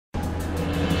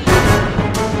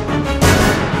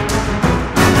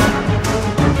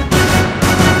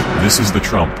This is the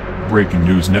Trump Breaking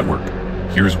News Network.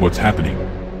 Here's what's happening.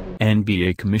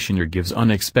 NBA Commissioner gives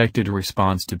unexpected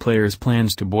response to players'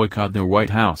 plans to boycott the White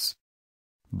House.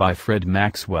 By Fred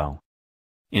Maxwell.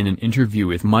 In an interview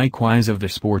with Mike Wise of the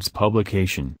sports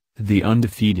publication, The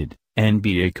Undefeated,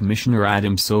 NBA Commissioner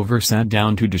Adam Silver sat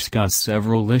down to discuss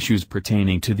several issues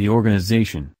pertaining to the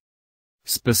organization.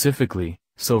 Specifically,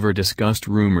 Silver discussed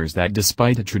rumors that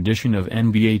despite a tradition of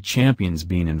NBA champions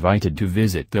being invited to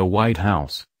visit the White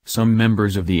House, some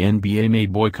members of the NBA may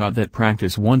boycott that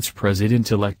practice once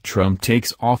President-elect Trump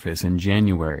takes office in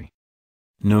January.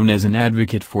 Known as an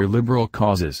advocate for liberal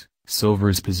causes,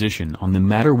 Silver's position on the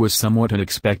matter was somewhat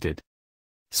unexpected.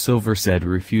 Silver said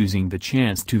refusing the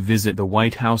chance to visit the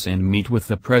White House and meet with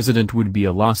the president would be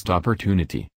a lost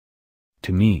opportunity.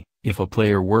 To me, if a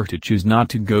player were to choose not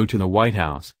to go to the White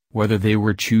House, whether they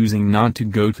were choosing not to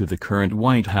go to the current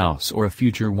White House or a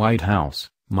future White House,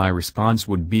 my response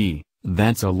would be,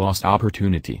 that's a lost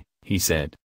opportunity, he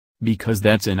said. Because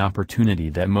that's an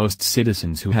opportunity that most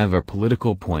citizens who have a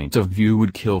political point of view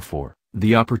would kill for,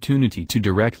 the opportunity to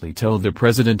directly tell the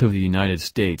President of the United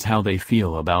States how they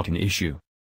feel about an issue.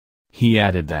 He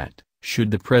added that, should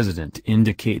the President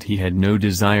indicate he had no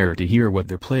desire to hear what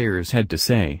the players had to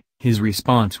say, his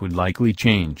response would likely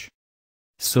change.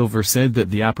 Silver said that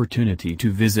the opportunity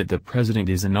to visit the President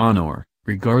is an honor,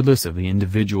 regardless of the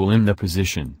individual in the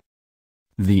position.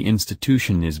 The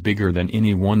institution is bigger than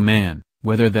any one man,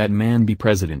 whether that man be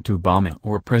President Obama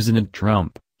or President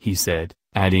Trump, he said,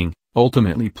 adding,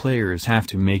 ultimately players have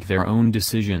to make their own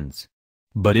decisions.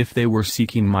 But if they were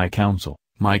seeking my counsel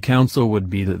would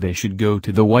be that they should go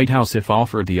to the White House if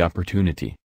offered the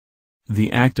opportunity.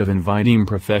 The act of inviting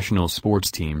professional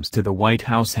sports teams to the White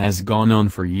House has gone on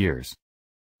for years.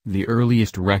 The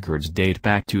earliest records date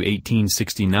back to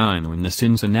 1869 when the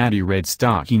Cincinnati Red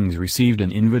Stockings received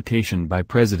an invitation by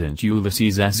President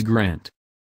Ulysses S. Grant.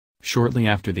 Shortly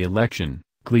after the election,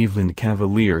 Cleveland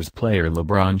Cavaliers player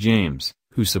LeBron James,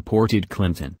 who supported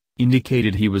Clinton,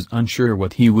 indicated he was unsure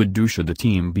what he would do should the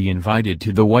team be invited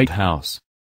to the White House.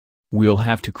 "We'll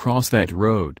have to cross that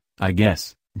road, I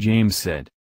guess," James said.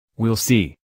 "We'll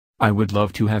see. I would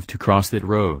love to have to cross that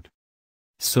road."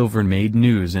 Silver made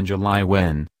news in July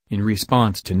when, in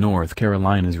response to North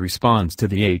Carolina's response to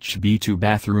the HB2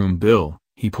 bathroom bill,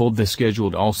 he pulled the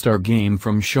scheduled All-Star game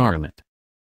from Charlotte.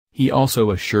 He also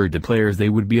assured the players they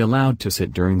would be allowed to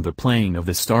sit during the playing of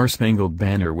the Star-Spangled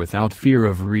Banner without fear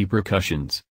of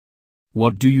repercussions.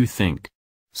 What do you think?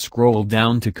 Scroll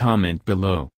down to comment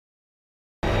below.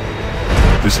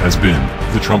 This has been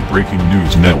the Trump Breaking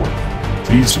News Network.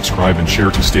 Please subscribe and share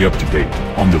to stay up to date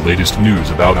on the latest news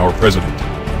about our president.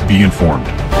 Be informed.